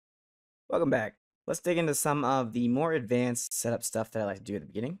Welcome back. Let's dig into some of the more advanced setup stuff that I like to do at the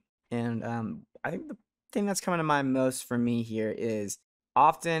beginning. And I think the thing that's coming to mind most for me here is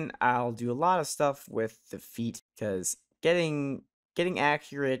often I'll do a lot of stuff with the feet because getting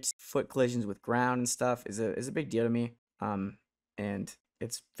accurate foot collisions with ground and stuff is a big deal to me. And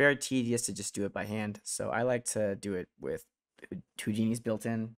it's very tedious to just do it by hand. So I like to do it with Houdini's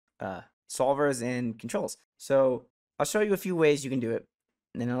built-in solvers and controls. So I'll show you a few ways you can do it.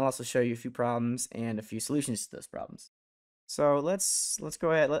 And then I'll also show you a few problems and a few solutions to those problems. So let's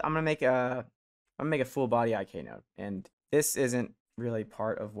go ahead. I'm gonna make a full body IK node, and this isn't really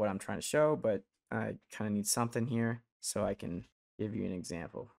part of what I'm trying to show, but I kind of need something here so I can give you an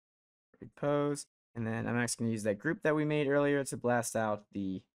example. Pose, and then I'm actually gonna use that group that we made earlier to blast out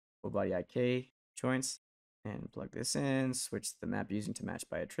the full body IK joints, and plug this in. Switch the map using to match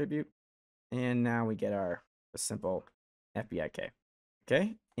by attribute, and now we get a simple FBIK.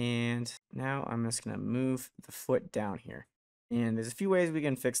 Okay, and now I'm just gonna move the foot down here. And there's a few ways we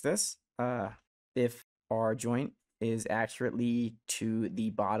can fix this. If our joint is accurately to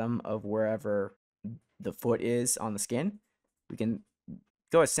the bottom of wherever the foot is on the skin, we can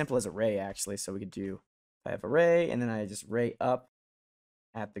go as simple as array actually. So we could do, I have array, and then I just ray up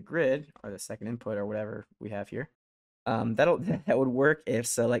at the grid or the second input or whatever we have here. That would work if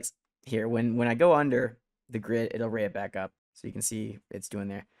so. Like here, when I go under the grid, it'll ray it back up. So you can see it's doing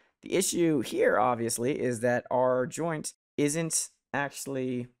there. The issue here, obviously, is that our joint isn't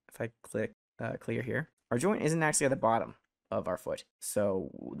actually, if I click clear here, our joint isn't actually at the bottom of our foot. So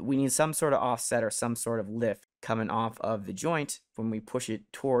we need some sort of offset or some sort of lift coming off of the joint when we push it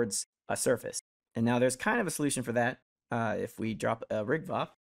towards a surface. And now there's kind of a solution for that. If we drop a rigvop,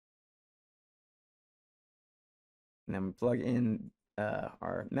 and then we plug in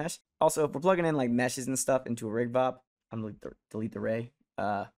our mesh. Also, if we're plugging in like meshes and stuff into a rigvop, I'm going to delete the ray,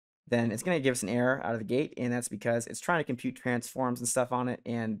 then it's going to give us an error out of the gate, and that's because it's trying to compute transforms and stuff on it,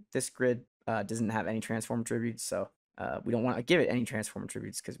 and this grid doesn't have any transform attributes, so we don't want to give it any transform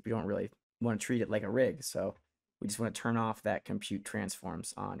attributes because we don't really want to treat it like a rig, so we just want to turn off that compute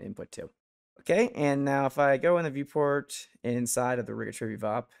transforms on input 2. Okay, and now if I go in the viewport inside of the rig attribute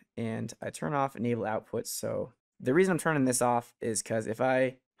vop, and I turn off enable output, so the reason I'm turning this off is because if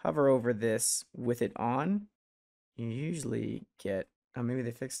I hover over this with it on, you usually get, oh, maybe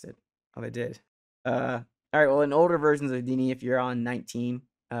they fixed it. Oh, they did. All right, well, in older versions of Houdini, if you're on 19,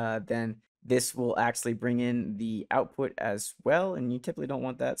 then this will actually bring in the output as well, and you typically don't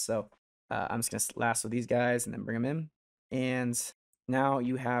want that, so I'm just gonna lasso these guys and then bring them in. And now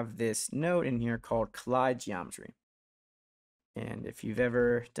you have this node in here called collide geometry. And if you've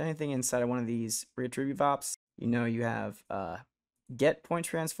ever done anything inside of one of these reattribute vops, you know you have get point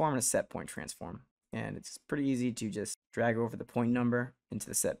transform and a set point transform. And it's pretty easy to just drag over the point number into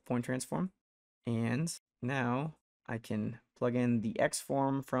the set point transform. And now I can plug in the X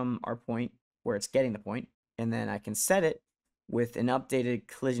form from our point where it's getting the point, and then I can set it with an updated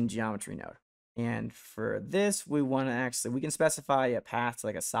collision geometry node. And for this, we can specify a path to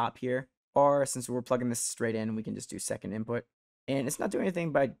like a SOP here, or since we're plugging this straight in, we can just do second input. And it's not doing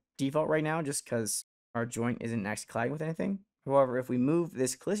anything by default right now just because our joint isn't actually colliding with anything. However, if we move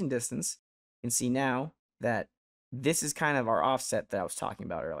this collision distance, you can see now that this is kind of our offset that I was talking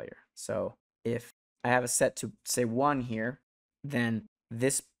about earlier. So if I have a set to say 1 here, then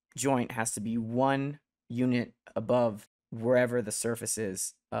this joint has to be 1 unit above wherever the surface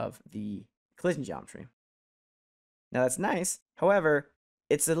is of the collision geometry. Now that's nice. However,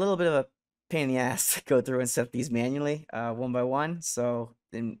 it's a little bit of a pain in the ass to go through and set these manually one by one. So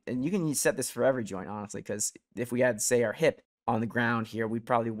and you can set this for every joint, honestly, because if we had, say, our hip on the ground here, we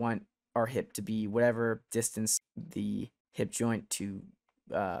probably want our hip to be whatever distance the hip joint to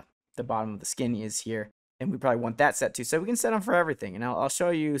the bottom of the skin is here, and we probably want that set too. So we can set them for everything, and I'll show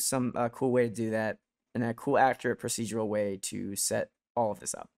you some cool way to do that and a cool accurate procedural way to set all of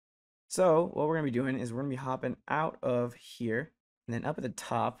this up. So what we're gonna be doing is we're gonna be hopping out of here, and then up at the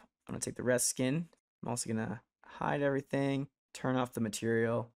top, I'm gonna take the rest skin. I'm also gonna hide everything, turn off the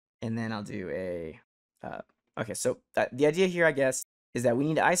material, and then I'll do a okay. So the idea here, I guess, is that we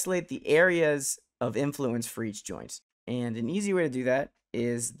need to isolate the areas of influence for each joint. And an easy way to do that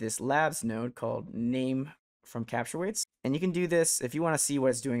is this labs node called name from capture weights. And you can do this if you want to see what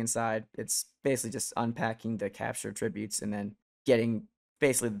it's doing inside. It's basically just unpacking the capture attributes and then getting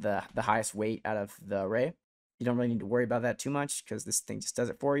basically the highest weight out of the array. You don't really need to worry about that too much because this thing just does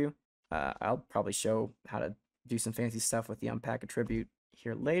it for you. I'll probably show how to do some fancy stuff with the unpack attribute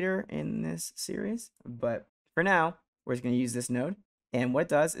here later in this series. But for now, we're just going to use this node. And what it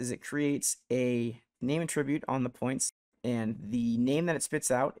does is it creates a name attribute on the points and the name that it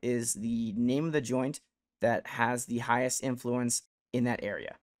spits out is the name of the joint that has the highest influence in that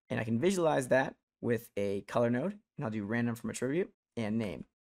area. And I can visualize that with a color node, and I'll do random from attribute and name.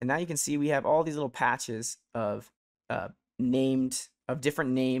 And now you can see we have all these little patches of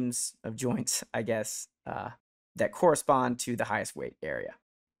different names of joints, I guess, that correspond to the highest weight area.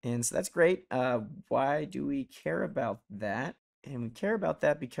 And so that's great. Why do we care about that? And we care about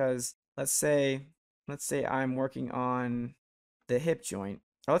that because let's say I'm working on the hip joint,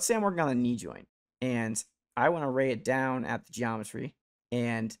 or let's say I'm working on the knee joint, and I want to ray it down at the geometry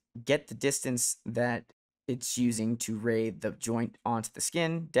and get the distance that it's using to ray the joint onto the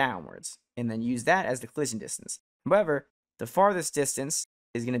skin downwards, and then use that as the collision distance. However, the farthest distance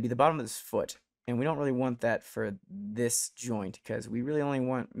is going to be the bottom of this foot, and we don't really want that for this joint because we really only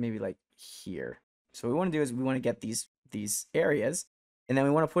want maybe like here. So what we want to do is we want to get these areas, and then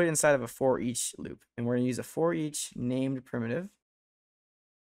we want to put it inside of a for each loop, and we're going to use a for each named primitive.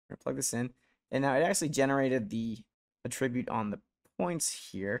 We're going to plug this in, and now it actually generated the attribute on the points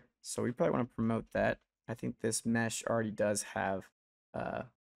here, so we probably want to promote that. I think this mesh already does have a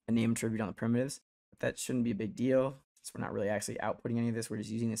name attribute on the primitives, but that shouldn't be a big deal since we're not really actually outputting any of this. We're just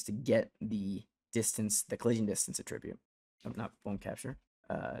using this to get the distance, the collision distance attribute. Not bone capture,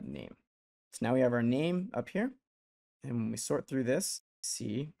 name. So now we have our name up here, and when we sort through this,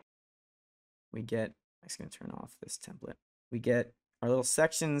 see, we get, I'm just going to turn off this template. We get our little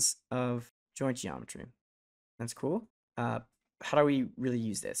sections of joint geometry. That's cool. How do we really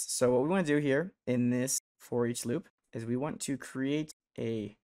use this? So what we want to do here in this for each loop is we want to create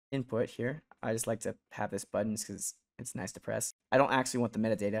a input here. I just like to have this button because it's nice to press. I don't actually want the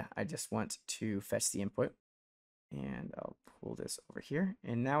metadata. I just want to fetch the input. And I'll pull this over here.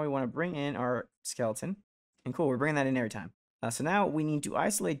 And now we want to bring in our skeleton. And cool, we're bringing that in every time. So now we need to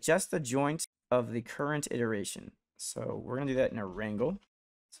isolate just the joint of the current iteration. So we're going to do that in a wrangle.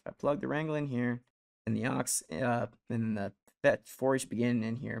 So I plug the wrangle in here, and the and the that for each begin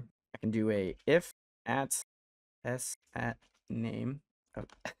in here. I can do a if at s at name. Oh,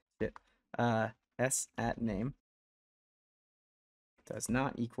 shit. S at name does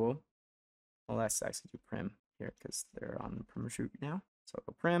not equal. Well, let's actually do prim here because they're on the prim root now. So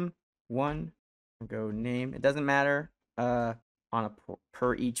I'll go prim 1, I'll go name. It doesn't matter on a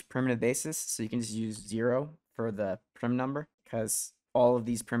per each primitive basis, so you can just use 0 for the prim number because all of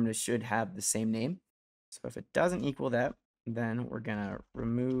these primitives should have the same name. So if it doesn't equal that, then we're gonna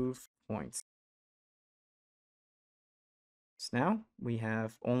remove points. So now we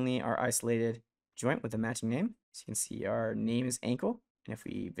have only our isolated joint with a matching name. So you can see our name is ankle, and if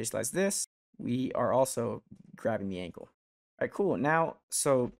we visualize this, we are also grabbing the ankle. All right, cool. Now,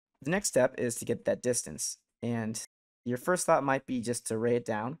 so the next step is to get that distance, and your first thought might be just to ray it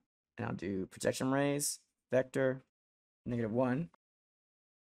down, and I'll do projection rays, vector, -1,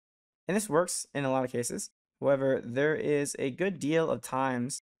 and this works in a lot of cases. However, there is a good deal of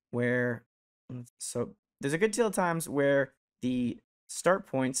times where, there's a good deal of times where the start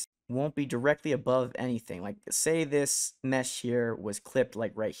points won't be directly above anything. Like say this mesh here was clipped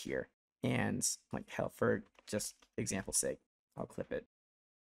like right here, and like hell, for just example's sake, I'll clip it.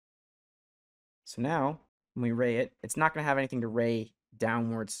 So now when we ray it, it's not going to have anything to ray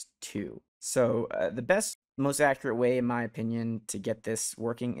downwards to. So the best, most accurate way, in my opinion, to get this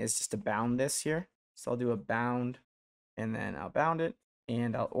working is just to bound this here. So I'll do a bound, and then I'll bound it,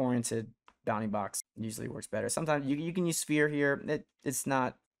 and I'll oriented bounding box. Usually works better. Sometimes you can use sphere here. It's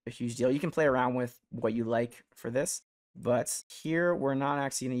not a huge deal. You can play around with what you like for this, but here we're not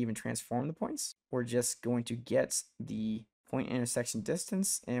actually going to even transform the points. We're just going to get the point intersection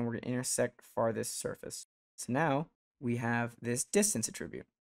distance, and we're going to intersect farthest surface. So now we have this distance attribute,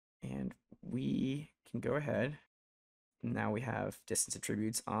 and we can go ahead. Now we have distance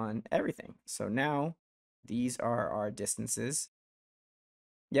attributes on everything. So now these are our distances.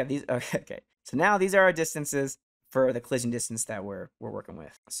 Yeah, these okay. So now these are our distances for the collision distance that we're working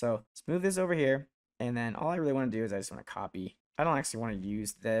with. So let's move this over here, and then all I really want to do is I just want to copy. I don't actually want to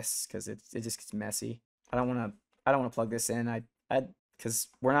use this because it just gets messy. I don't want to plug this in. Because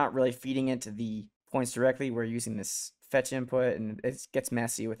we're not really feeding it to the points directly. We're using this fetch input, and it gets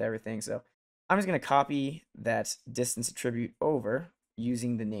messy with everything. So I'm just going to copy that distance attribute over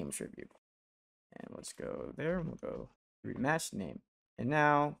using the name attribute. And let's go there. We'll go match name. And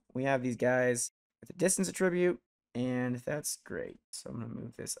now we have these guys with a distance attribute, and that's great. So I'm going to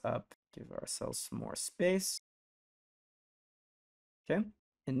move this up, give ourselves some more space. Okay.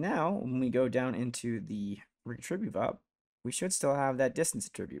 And now when we go down into the rigvop, we should still have that distance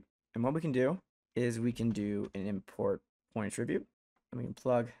attribute. And what we can do is we can do an import point attribute, and we can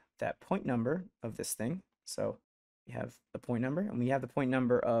plug that point number of this thing. So We have the point number, and we have the point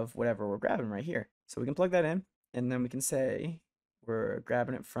number of whatever we're grabbing right here. So we can plug that in, and then we can say we're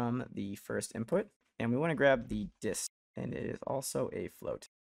grabbing it from the first input, and we want to grab the distance, and it is also a float.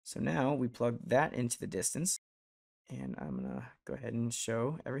 So now we plug that into the distance, and I'm going to go ahead and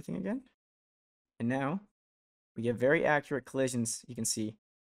show everything again. And now we get very accurate collisions, you can see,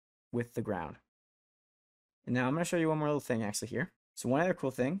 with the ground. And now I'm going to show you one more little thing actually here. So one other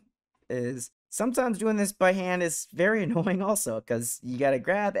cool thing is sometimes doing this by hand is very annoying also, because you got to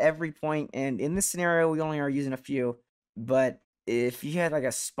grab every point, and in this scenario we only are using a few, but if you had like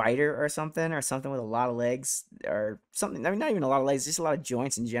a spider or something with a lot of legs or something, I mean, not even a lot of legs, just a lot of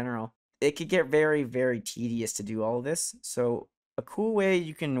joints in general, it could get very, very tedious to do all of this. So a cool way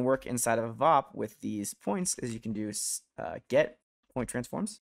you can work inside of a VOP with these points is you can do get point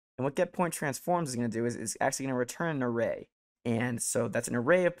transforms. And what get point transforms is going to do is actually going to return an array. And so that's an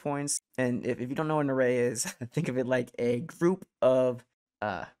array of points. And if you don't know what an array is, think of it like a group of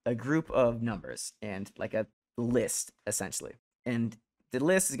numbers and like a list essentially. And the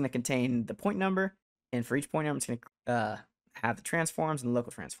list is going to contain the point number, and for each point number, it's going to have the transforms and the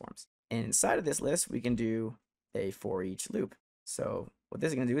local transforms. And inside of this list, we can do a for each loop. So what this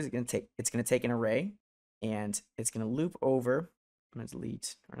is going to do is it's going to take an array, and it's going to loop over. I'm going to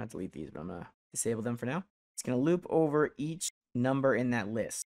delete, or not delete these, but I'm going to disable them for now. It's going to loop over each number in that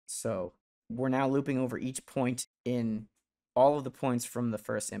list. So we're now looping over each point in all of the points from the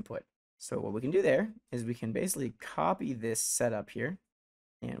first input. So what we can do there is we can basically copy this setup here,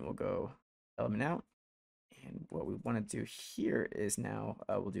 and we'll go element out. And what we want to do here is now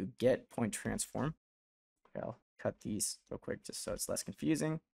we'll do get point transform. I'll cut these real quick just so it's less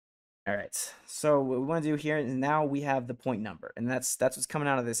confusing. All right, so what we want to do here is now we have the point number, and that's what's coming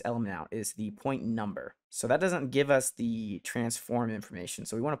out of this element out is the point number. So that doesn't give us the transform information.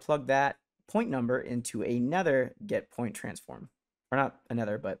 So we want to plug that point number into another get point transform, or not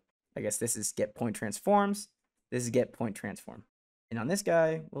another, but I guess this is get point transforms. This is get point transform. And on this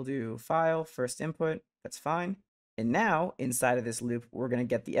guy, we'll do file, first input. That's fine. And now inside of this loop, we're going to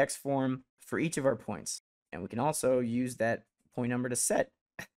get the X form for each of our points. And we can also use that point number to set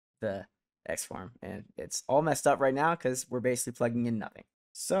the X form. And it's all messed up right now because we're basically plugging in nothing.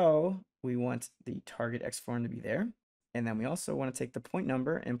 So we want the target X form to be there. And then we also want to take the point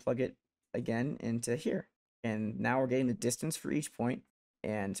number and plug it again into here. And now we're getting the distance for each point.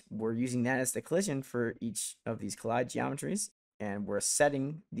 And we're using that as the collision for each of these collide geometries. And we're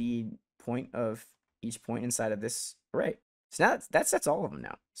setting the point of each point inside of this array. So now that sets all of them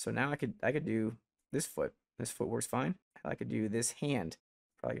now. So now I could do this foot. This foot works fine. I could do this hand.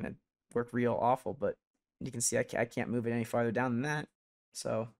 Probably gonna work real awful, but you can see I can't move it any farther down than that.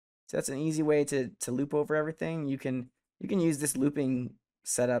 So that's an easy way to loop over everything. You can use this looping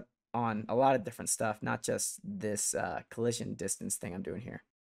setup on a lot of different stuff, not just this collision distance thing I'm doing here.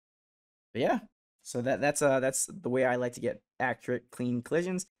 But yeah, so that's the way I like to get accurate, clean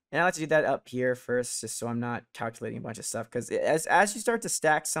collisions. And I like to do that up here first, just so I'm not calculating a bunch of stuff. Because as you start to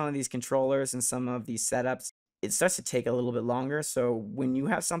stack some of these controllers and some of these setups, it starts to take a little bit longer. So when you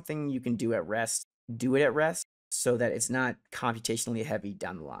have something you can do at rest, do it at rest so that it's not computationally heavy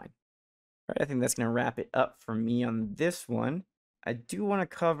down the line. All right, I think that's going to wrap it up for me on this one. I do want to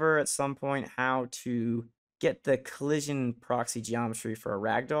cover at some point how to get the collision proxy geometry for a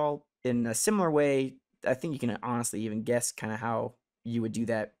ragdoll in a similar way. I think you can honestly even guess kind of how you would do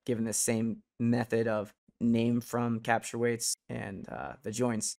that given the same method of name from capture weights and the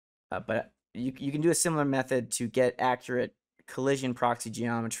joints. But you can do a similar method to get accurate collision proxy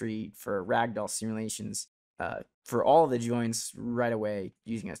geometry for ragdoll simulations for all of the joints right away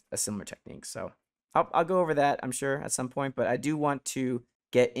using a similar technique. So I'll go over that, I'm sure, at some point, but I do want to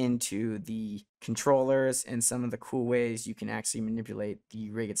get into the controllers and some of the cool ways you can actually manipulate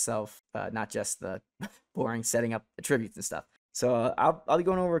the rig itself, not just the boring setting up attributes and stuff. So I'll be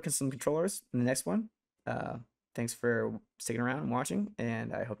going over some controllers in the next one. Thanks for sticking around and watching,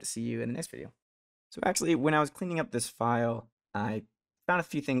 and I hope to see you in the next video. So actually, when I was cleaning up this file, I found a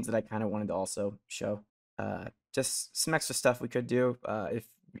few things that I kind of wanted to also show. Just some extra stuff we could do.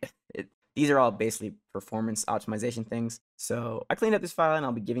 These are all basically performance optimization things. So I cleaned up this file, and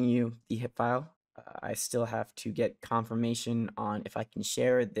I'll be giving you the hip file. I still have to get confirmation on if I can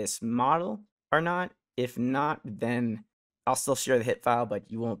share this model or not. If not, then I'll still share the hip file,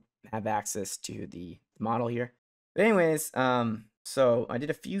 but you won't have access to the model here. But anyways, so I did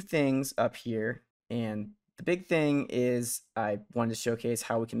a few things up here, and the big thing is I wanted to showcase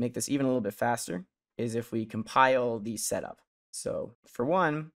how we can make this even a little bit faster is if we compile the setup. So for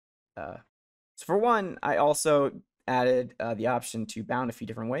one, I also added the option to bound a few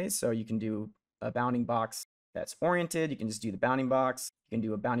different ways. So you can do a bounding box that's oriented. You can just do the bounding box. You can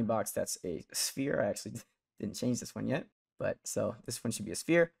do a bounding box that's a sphere. I actually didn't change this one yet, but so this one should be a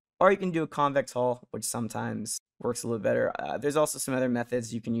sphere. Or you can do a convex hull, which sometimes works a little better. There's also some other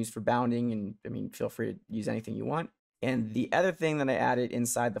methods you can use for bounding, and I mean, feel free to use anything you want. And the other thing that I added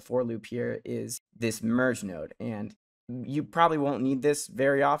inside the for loop here is this merge node. And you probably won't need this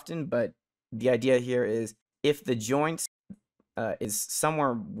very often, but the idea here is if the joint is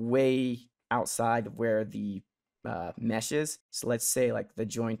somewhere way outside of where the mesh is, so let's say like the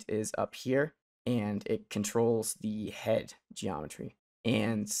joint is up here and it controls the head geometry,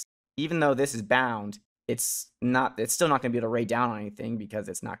 and even though this is bound, it's still not going to be able to ray down on anything because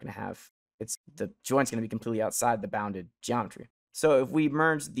it's not going to have, the joint's going to be completely outside the bounded geometry. So if we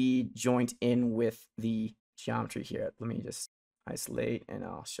merge the joint in with the geometry here, let me just isolate and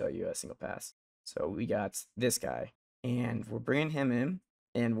I'll show you a single pass. So we got this guy and we're bringing him in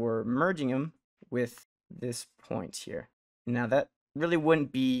and we're merging him with this point here. Now that really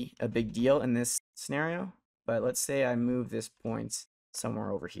wouldn't be a big deal in this scenario, but let's say I move this point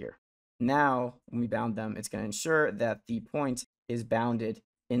somewhere over here. Now, when we bound them, it's going to ensure that the point is bounded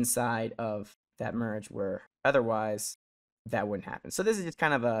inside of that merge, where otherwise that wouldn't happen. So this is just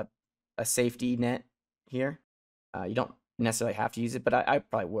kind of a safety net here. You don't necessarily have to use it, but I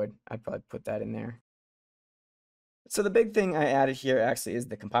probably would. I'd probably put that in there. So the big thing I added here actually is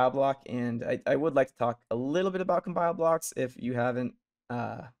the compile block, and I would like to talk a little bit about compile blocks if you haven't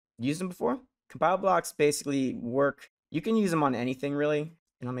used them before. Compile blocks basically work, you can use them on anything really,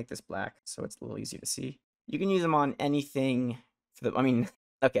 and I'll make this black so it's a little easier to see. You can use them on anything,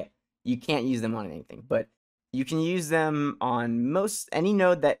 okay, you can't use them on anything, but you can use them on any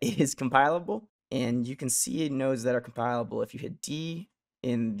node that is compilable, and you can see nodes that are compilable if you hit D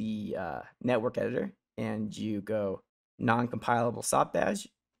in the network editor and you go non-compilable SOP badge.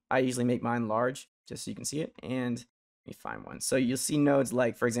 I usually make mine large just so you can see it, and let me find one. So you'll see nodes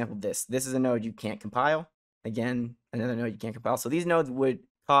like, for example, this is a node you can't compile. Again, another node you can't compile. So these nodes would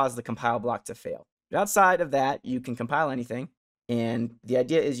cause the compile block to fail. But outside of that, you can compile anything, and the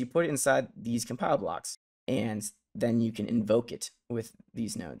idea is you put it inside these compile blocks, and then you can invoke it with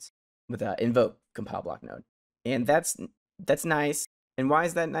these nodes, with an invoke compile block node. And that's nice. And why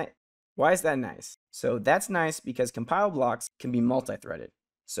is that nice? Why is that nice? So that's nice because compile blocks can be multi-threaded.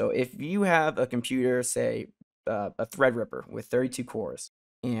 So if you have a computer, say a Threadripper with 32 cores,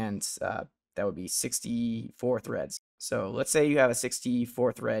 and that would be 64 threads. So let's say you have a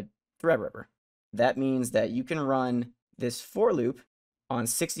 64 thread Threadripper. That means that you can run this for loop on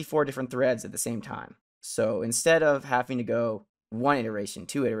 64 different threads at the same time. So instead of having to go 1 iteration,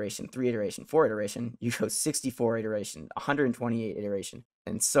 2 iteration, 3 iteration, 4 iteration, you go 64 iteration, 128 iteration,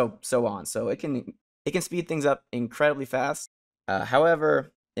 and so on. So it can speed things up incredibly fast.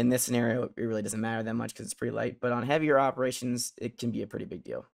 However, in this scenario, it really doesn't matter that much because it's pretty light. But on heavier operations, it can be a pretty big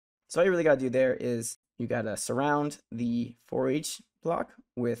deal. So all you really got to do there is you got to surround the for each block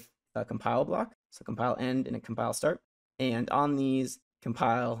with a compile block. So compile end and a compile start. And on these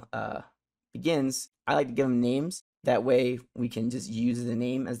compile begins, I like to give them names. That way we can just use the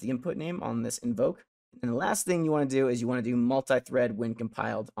name as the input name on this invoke. And the last thing you want to do is you want to do multi-thread when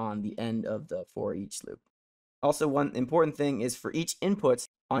compiled on the end of the for each loop. Also, one important thing is for each input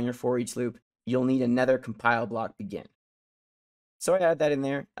on your for each loop, you'll need another compile block begin. So I added that in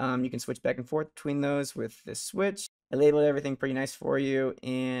there. You can switch back and forth between those with this switch. I labeled everything pretty nice for you,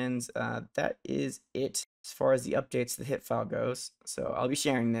 and that is it as far as the updates to the hit file goes. So I'll be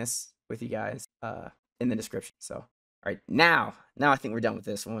sharing this with you guys in the description. So, all right, now I think we're done with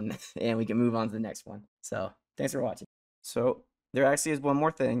this one, and we can move on to the next one. So thanks for watching. So there actually is one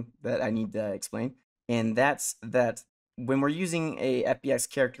more thing that I need to explain, and that's that when we're using a FBX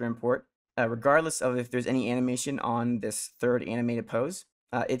character import, regardless of if there's any animation on this third animated pose,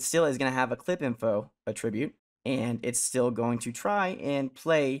 it still is going to have a clip info attribute, and it's still going to try and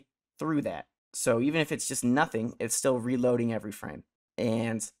play through that. So even if it's just nothing, it's still reloading every frame.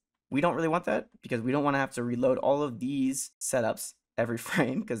 And we don't really want that because we don't want to have to reload all of these setups every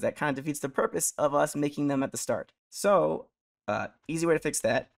frame because that kind of defeats the purpose of us making them at the start. So easy way to fix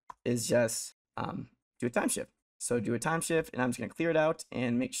that is just do a time shift. So do a time shift, and I'm just going to clear it out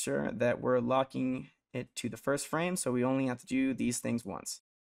and make sure that we're locking it to the first frame. So we only have to do these things once.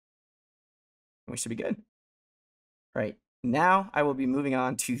 We should be good. Right. Now I will be moving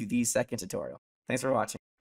on to the second tutorial. Thanks for watching.